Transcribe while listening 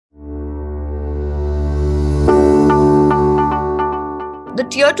the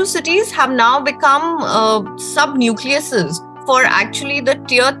tier 2 cities have now become sub-nucleuses for actually the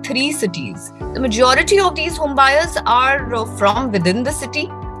tier 3 cities. The majority of these homebuyers are from within the city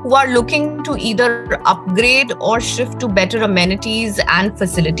who are looking to either upgrade or shift to better amenities and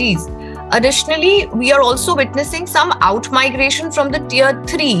facilities. Additionally, we are also witnessing some out-migration from the tier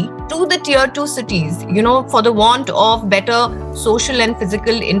 3 to the tier 2 cities, for the want of better social and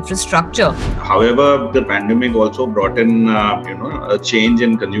physical infrastructure. However, the pandemic also brought in, a change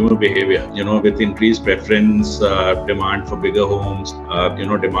in consumer behavior, with increased preference, demand for bigger homes,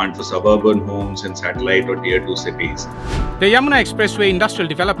 demand for suburban homes in satellite or tier 2 cities. The Yamuna Expressway Industrial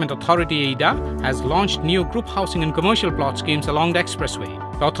Development Authority (IDA) has launched new group housing and commercial plot schemes along the expressway.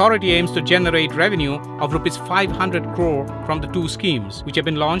 The authority aims to generate revenue of Rs 500 crore from the two schemes, which have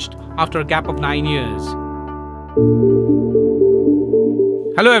been launched after a gap of 9 years.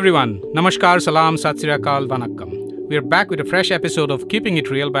 Hello everyone, Namaskar, Salaam, Akal, Vanakkam. We are back with a fresh episode of Keeping It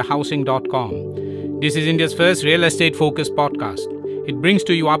Real by Housing.com. This is India's first real estate-focused podcast. It brings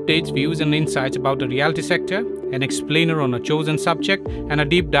to you updates, views and insights about the realty sector, an explainer on a chosen subject, and a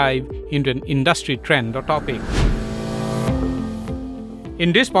deep dive into an industry trend or topic.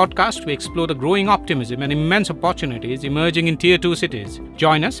 In this podcast, we explore the growing optimism and immense opportunities emerging in Tier 2 cities.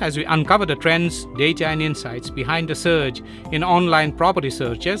 Join us as we uncover the trends, data and insights behind the surge in online property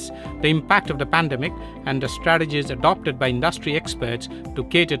searches, the impact of the pandemic, and the strategies adopted by industry experts to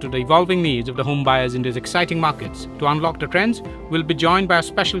cater to the evolving needs of the home buyers in these exciting markets. To unlock the trends, we'll be joined by our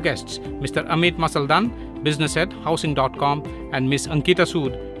special guests, Mr. Amit Masaldan, Business Head, Housing.com, and Ms. Ankita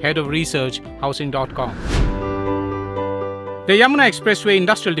Sood, Head of Research, Housing.com. The Yamuna Expressway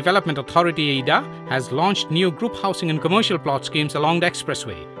Industrial Development Authority (IDA) has launched new group housing and commercial plot schemes along the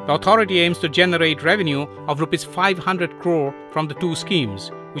expressway. The authority aims to generate revenue of Rs 500 crore from the two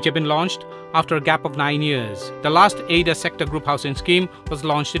schemes, which have been launched after a gap of 9 years. The last IDA sector group housing scheme was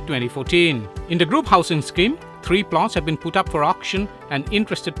launched in 2014. In the group housing scheme, 3 plots have been put up for auction and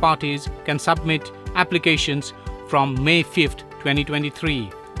interested parties can submit applications from May 5th, 2023.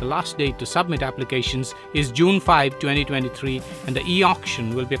 The last date to submit applications is June 5, 2023, and the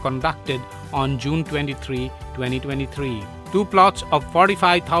e-auction will be conducted on June 23, 2023. 2 plots of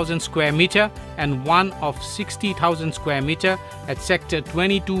 45,000 square meter and 1 of 60,000 square meter at Sector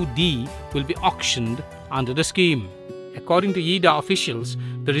 22D will be auctioned under the scheme. According to IDA officials,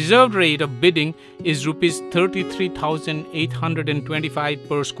 the reserved rate of bidding is Rs 33,825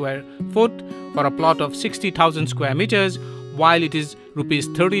 per square foot for a plot of 60,000 square meters, while it is Rs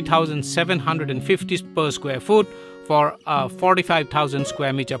 30,750 per square foot for a 45,000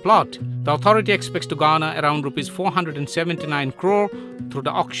 square meter plot. The authority expects to garner around Rs 479 crore through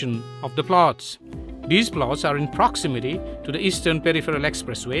the auction of the plots. These plots are in proximity to the Eastern Peripheral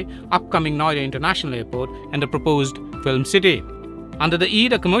Expressway, upcoming Noida International Airport, and the proposed Film City. Under the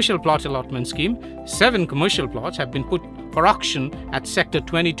IDA Commercial Plot Allotment Scheme, 7 commercial plots have been put for auction at Sector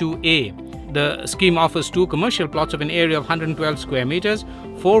 22A. The scheme offers 2 commercial plots of an area of 112 square meters,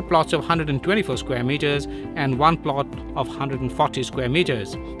 4 plots of 124 square meters, and 1 plot of 140 square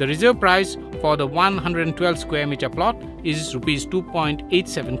meters. The reserve price for the 112 square meter plot is Rs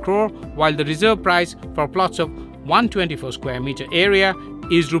 2.87 crore, while the reserve price for plots of 124 square meter area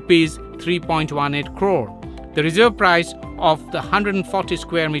is Rs 3.18 crore. The reserve price of the 140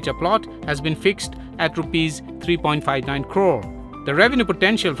 square meter plot has been fixed at Rs 3.59 crore. The revenue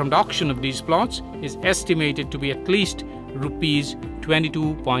potential from the auction of these plots is estimated to be at least Rs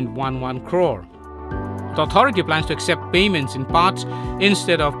 22.11 crore. The authority plans to accept payments in parts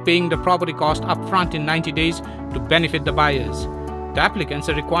instead of paying the property cost upfront in 90 days to benefit the buyers. The applicants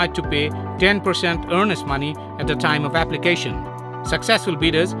are required to pay 10% earnest money at the time of application. Successful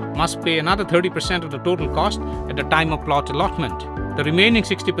bidders must pay another 30% of the total cost at the time of plot allotment. The remaining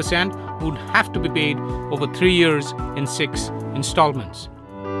 60% would have to be paid over 3 years in 6 installments.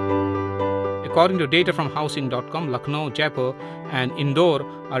 According to data from Housing.com, Lucknow, Jaipur and Indore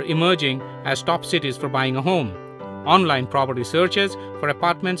are emerging as top cities for buying a home. Online property searches for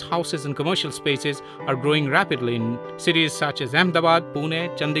apartments, houses and commercial spaces are growing rapidly in cities such as Ahmedabad, Pune,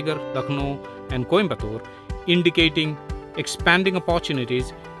 Chandigarh, Lucknow and Coimbatore, indicating expanding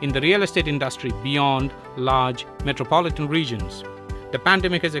opportunities in the real estate industry beyond large metropolitan regions. The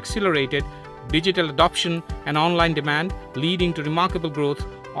pandemic has accelerated digital adoption and online demand, leading to remarkable growth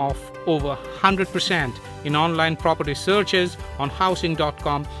of over 100% in online property searches on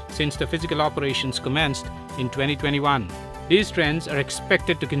Housing.com since the physical operations commenced in 2021. These trends are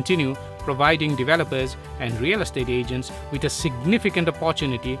expected to continue, providing developers and real estate agents with a significant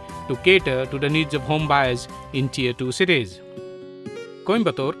opportunity to cater to the needs of home buyers in Tier 2 cities.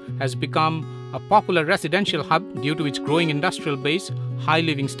 Coimbatore has become a popular residential hub due to its growing industrial base, high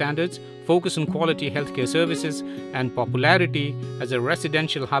living standards, focus on quality healthcare services, and popularity as a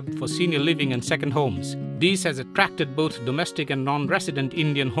residential hub for senior living and second homes. This has attracted both domestic and non-resident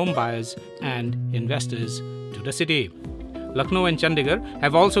Indian homebuyers and investors to the city. Lucknow and Chandigarh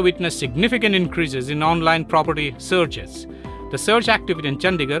have also witnessed significant increases in online property searches. The search activity in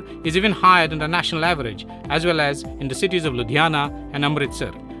Chandigarh is even higher than the national average, as well as in the cities of Ludhiana and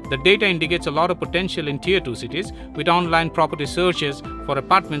Amritsar. The data indicates a lot of potential in Tier 2 cities, with online property searches for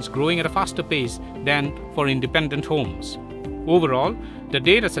apartments growing at a faster pace than for independent homes. Overall, the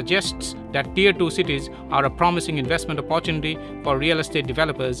data suggests that Tier 2 cities are a promising investment opportunity for real estate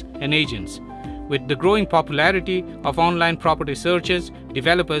developers and agents. With the growing popularity of online property searches,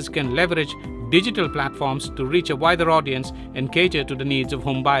 developers can leverage digital platforms to reach a wider audience and cater to the needs of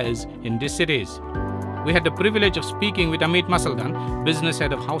home buyers in these cities. We had the privilege of speaking with Amit Masaldan, business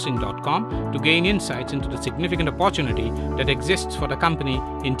head of Housing.com, to gain insights into the significant opportunity that exists for the company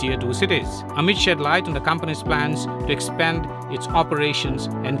in Tier 2 cities. Amit shed light on the company's plans to expand its operations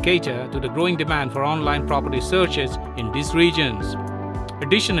and cater to the growing demand for online property searches in these regions.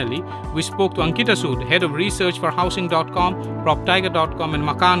 Additionally, we spoke to Ankita Sood, head of research for Housing.com, PropTiger.com and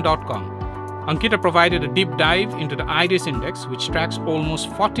Makaan.com. Ankita provided a deep dive into the IRIS index, which tracks almost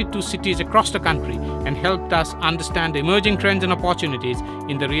 42 cities across the country, and helped us understand the emerging trends and opportunities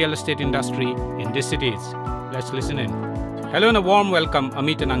in the real estate industry in these cities. Let's listen in. Hello and a warm welcome,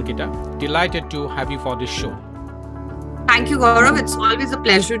 Amit and Ankita. Delighted to have you for this show. Thank you, Gaurav. It's always a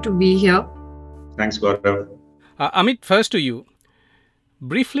pleasure to be here. Thanks, Gaurav. Amit, first to you.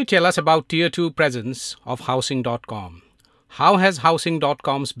 Briefly tell us about Tier 2 presence of Housing.com. How has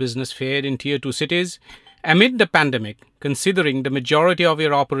Housing.com's business fared in Tier 2 cities amid the pandemic, considering the majority of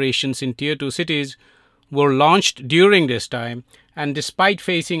your operations in Tier 2 cities were launched during this time, and despite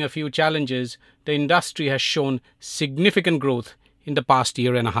facing a few challenges, the industry has shown significant growth in the past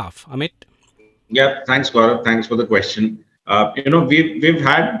year and a half. Amit? Yeah, thanks, Gaurav. Thanks for the question. We've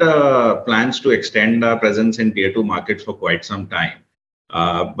had plans to extend our presence in Tier 2 markets for quite some time.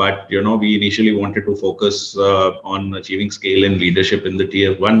 But we initially wanted to focus on achieving scale and leadership in the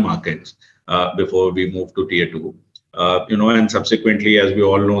Tier 1 markets before we moved to Tier 2. And subsequently, as we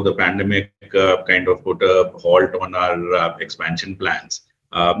all know, the pandemic kind of put a halt on our expansion plans.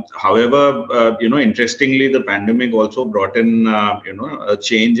 However, interestingly, the pandemic also brought in, a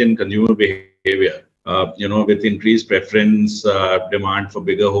change in consumer behavior, with increased preference, demand for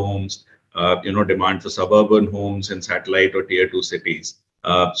bigger homes, demand for suburban homes in satellite or Tier 2 cities.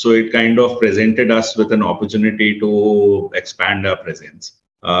 So it kind of presented us with an opportunity to expand our presence.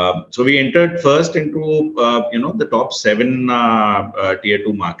 So we entered first into, the top 7 Tier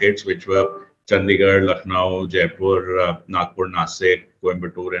 2 markets, which were Chandigarh, Lucknow, Jaipur, Nagpur, Nasik,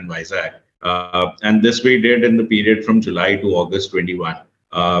 Coimbatore, and Vizag. And this we did in the period from July to August 21.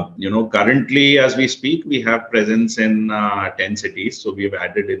 Currently, as we speak, we have presence in 10 cities. So we've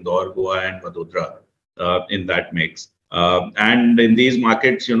added Indore, Goa, and Vadodara in that mix. And in these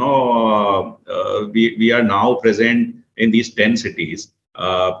markets, we are now present in these 10 cities.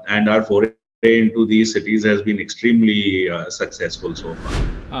 And our foray into these cities has been extremely successful so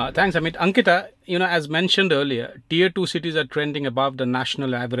far. Thanks, Amit. Ankita, as mentioned earlier, Tier 2 cities are trending above the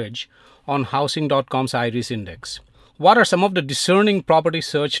national average on Housing.com's IRIS index. What are some of the discerning property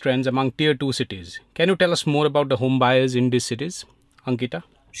search trends among Tier 2 cities? Can you tell us more about the home buyers in these cities, Ankita?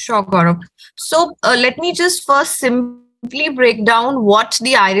 Sure, Gaurav. So let me just first simply break down what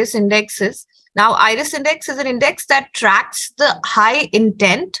the IRIS index is. Now, IRIS index is an index that tracks the high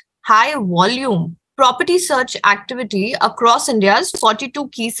intent, high volume property search activity across India's 42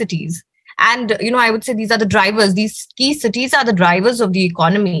 key cities. And, I would say these are the drivers. These key cities are the drivers of the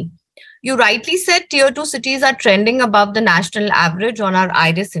economy. You rightly said Tier 2 cities are trending above the national average on our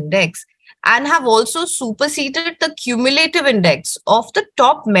IRIS index and have also superseded the cumulative index of the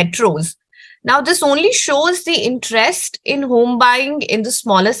top metros. Now, this only shows the interest in home buying in the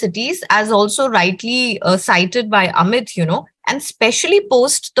smaller cities, as also rightly cited by Amit, and especially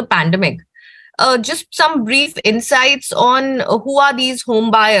post the pandemic. Just some brief insights on who are these home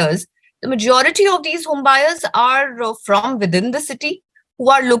buyers. The majority of these home buyers are from within the city, who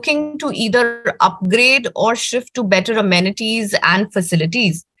are looking to either upgrade or shift to better amenities and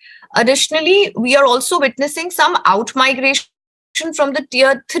facilities. Additionally, we are also witnessing some out-migration from the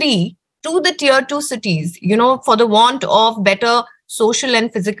Tier 3 to the Tier 2 cities, for the want of better social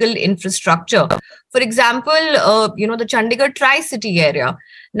and physical infrastructure. For example, the Chandigarh Tri-City area.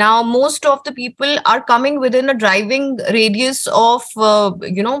 Now, most of the people are coming within a driving radius of,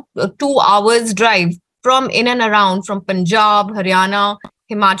 2 hours drive from in and around from Punjab, Haryana,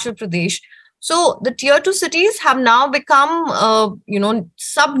 Himachal Pradesh. So the tier 2 cities have now become,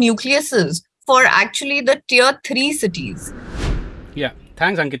 sub-nucleuses for actually the tier 3 cities. Yeah,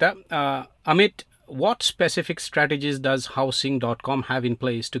 thanks, Ankita. Amit, what specific strategies does Housing.com have in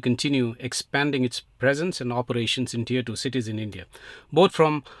place to continue expanding its presence and operations in tier 2 cities in India, both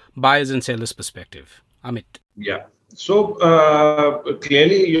from buyers and sellers' perspective? Amit. Yeah. So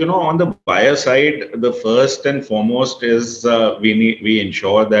clearly, on the buyer side, the first and foremost is we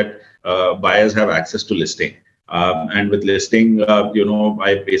ensure that buyers have access to listing. And with listing,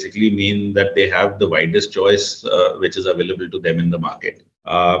 I basically mean that they have the widest choice which is available to them in the market.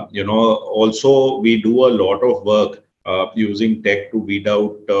 Also we do a lot of work using tech to weed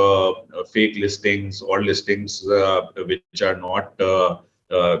out fake listings or listings which are not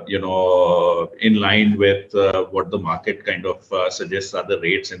in line with what the market kind of suggests are the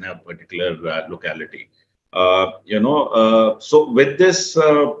rates in a particular locality. So with this,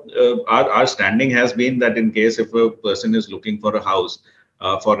 our standing has been that in case if a person is looking for a house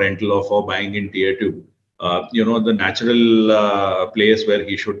for rental or for buying in tier 2, the natural place where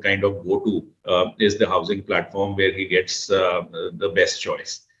he should kind of go to is the housing platform where he gets the best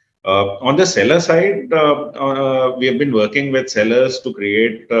choice. On the seller side, we have been working with sellers to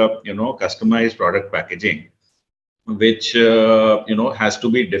create, customized product packaging, which has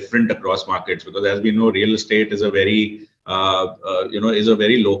to be different across markets, because as we know, real estate is a very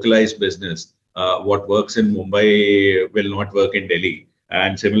localized business. What works in Mumbai will not work in Delhi,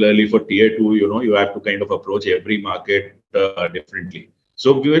 and similarly for tier 2, you have to kind of approach every market differently.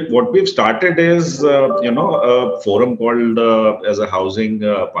 So what we've started is, a forum called as a housing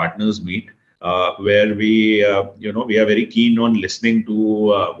partners meet, where we are very keen on listening to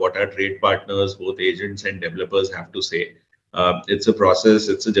what our trade partners, both agents and developers, have to say. It's a process,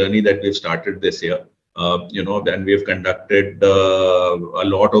 it's a journey that we've started this year. And we've conducted a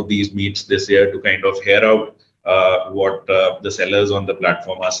lot of these meets this year to kind of hear out what the sellers on the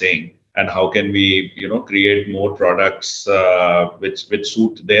platform are saying, and how can we, create more products which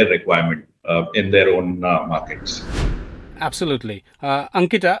suit their requirement in their own markets. Absolutely.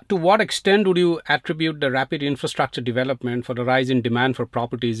 Ankita, to what extent would you attribute the rapid infrastructure development for the rise in demand for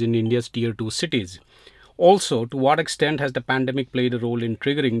properties in India's tier 2 cities? Also, to what extent has the pandemic played a role in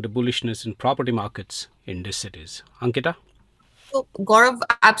triggering the bullishness in property markets in these cities? Ankita? So, Gaurav,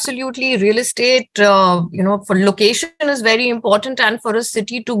 absolutely. Real estate, for location is very important, and for a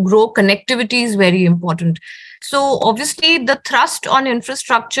city to grow, connectivity is very important. So, obviously, the thrust on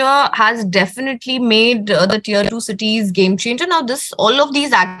infrastructure has definitely made the tier 2 cities game changer. Now, all of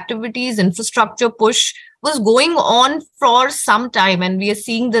these activities, infrastructure push, was going on for some time, and we are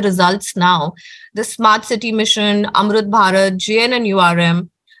seeing the results now. The Smart City Mission, Amrut Bharat, JNNURM,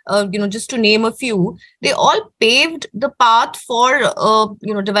 just to name a few, they all paved the path for,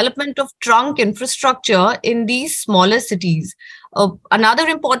 development of trunk infrastructure in these smaller cities. Another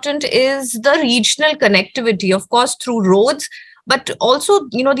important is the regional connectivity, of course, through roads, but also,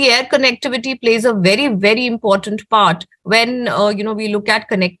 the air connectivity plays a very, very important part when, we look at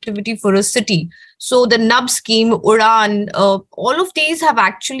connectivity for a city. So the NUB scheme, UDAN, all of these have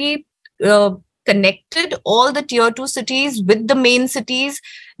actually connected all the tier 2 cities with the main cities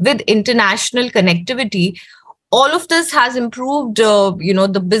with international connectivity. All of this has improved,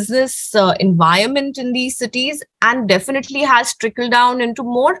 the business environment in these cities, and definitely has trickled down into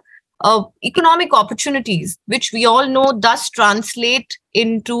more economic opportunities, which we all know thus translate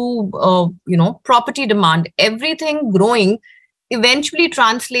into, property demand. Everything growing eventually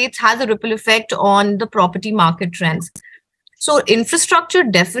has a ripple effect on the property market trends. So infrastructure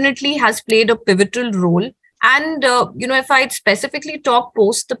definitely has played a pivotal role. And, if I specifically talk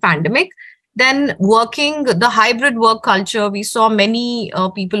post the pandemic, then the hybrid work culture, we saw many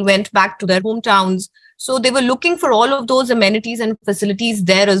people went back to their hometowns. So they were looking for all of those amenities and facilities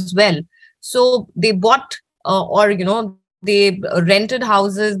there as well. So they bought they rented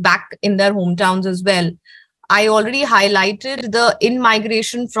houses back in their hometowns as well. I already highlighted the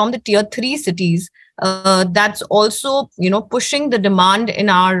in-migration from the tier 3 cities. That's also, pushing the demand in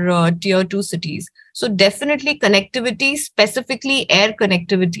our tier 2 cities. So definitely connectivity, specifically air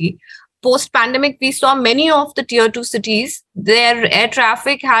connectivity. Post-pandemic, we saw many of the tier 2 cities, their air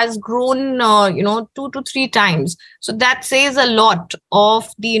traffic has grown, 2 to 3 times. So that says a lot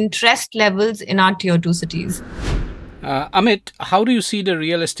of the interest levels in our tier 2 cities. Amit, how do you see the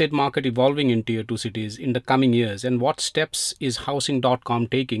real estate market evolving in tier 2 cities in the coming years, and what steps is Housing.com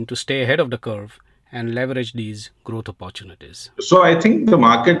taking to stay ahead of the curve and leverage these growth opportunities? So I think the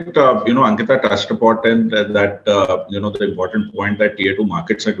market, Ankita touched upon that, the important point that tier 2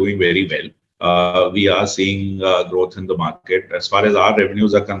 markets are doing very well. We are seeing growth in the market. As far as our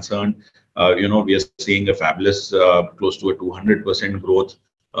revenues are concerned, We are seeing a fabulous close to a 200% growth,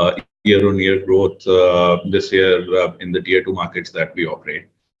 year-on-year growth this year in the tier 2 markets that we operate.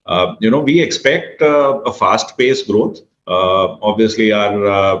 We expect a fast-paced growth. Obviously,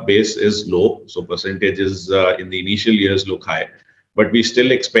 our base is low, so percentages in the initial years look high, but we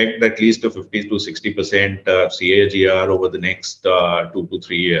still expect at least a 50 to 60% CAGR over the next 2 to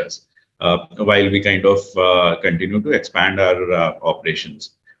 3 years, while we kind of continue to expand our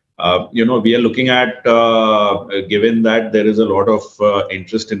operations. We are looking at, given that there is a lot of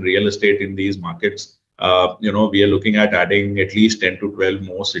interest in real estate in these markets, we are looking at adding at least 10 to 12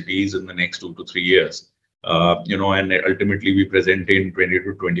 more cities in the next 2 to 3 years. And ultimately we present in 20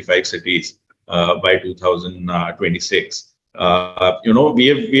 to 25 cities by 2026. We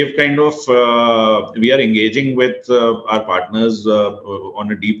are engaging with our partners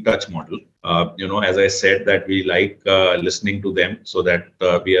on a deep touch model. As I said, that we like listening to them so that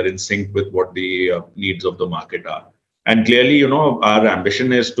we are in sync with what the needs of the market are. And clearly, our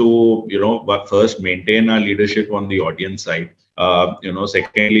ambition is to, first maintain our leadership on the audience side.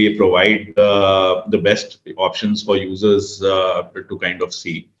 Secondly, provide the best options for users to kind of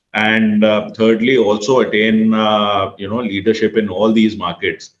see. And thirdly, also attain, leadership in all these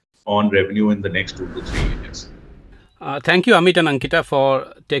markets on revenue in the next 2 to 3 years. Thank you, Amit and Ankita,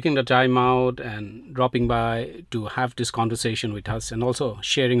 for taking the time out and dropping by to have this conversation with us, and also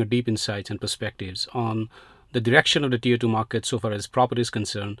sharing a deep insights and perspectives on the direction of the tier 2 market so far as property is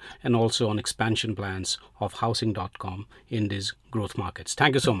concerned, and also on expansion plans of Housing.com in these growth markets.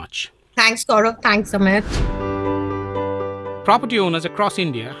 Thank you so much. Thanks, Gaurav. Thanks, Amit. Property owners across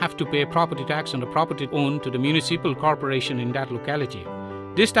India have to pay property tax on the property owned to the municipal corporation in that locality.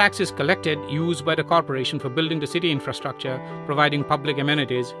 This tax is collected, used by the corporation for building the city infrastructure, providing public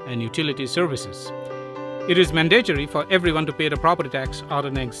amenities and utility services. It is mandatory for everyone to pay the property tax or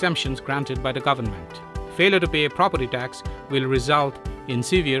an exemptions granted by the government. Failure to pay property tax will result in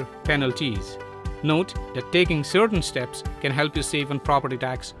severe penalties. Note that taking certain steps can help you save on property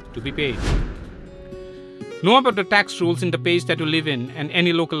tax to be paid. Know about the tax rules in the place that you live in and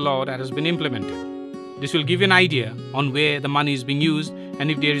any local law that has been implemented. This will give you an idea on where the money is being used and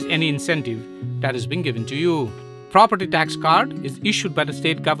if there is any incentive that is being given to you. Property tax card is issued by the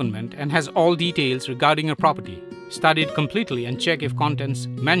state government and has all details regarding your property. Study it completely and check if contents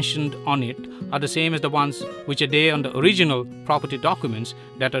mentioned on it are the same as the ones which are there on the original property documents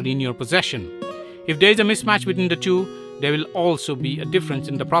that are in your possession. If there is a mismatch between the two, there will also be a difference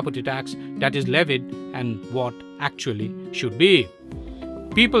in the property tax that is levied and what actually should be.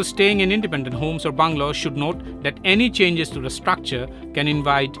 People staying in independent homes or bungalows should note that any changes to the structure can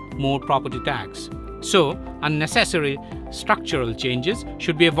invite more property tax. So, unnecessary structural changes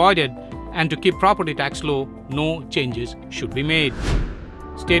should be avoided, and to keep property tax low, no changes should be made.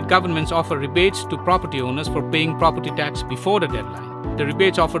 State governments offer rebates to property owners for paying property tax before the deadline. The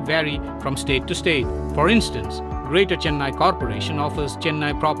rebates offered vary from state to state. For instance, Greater Chennai Corporation offers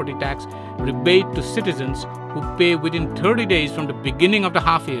Chennai property tax rebate to citizens who pay within 30 days from the beginning of the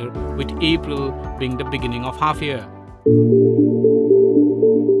half year, with April being the beginning of half year.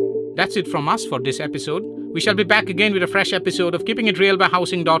 That's it from us for this episode. We shall be back again with a fresh episode of Keeping It Real by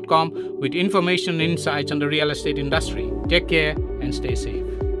Housing.com with information and insights on the real estate industry. Take care and stay safe.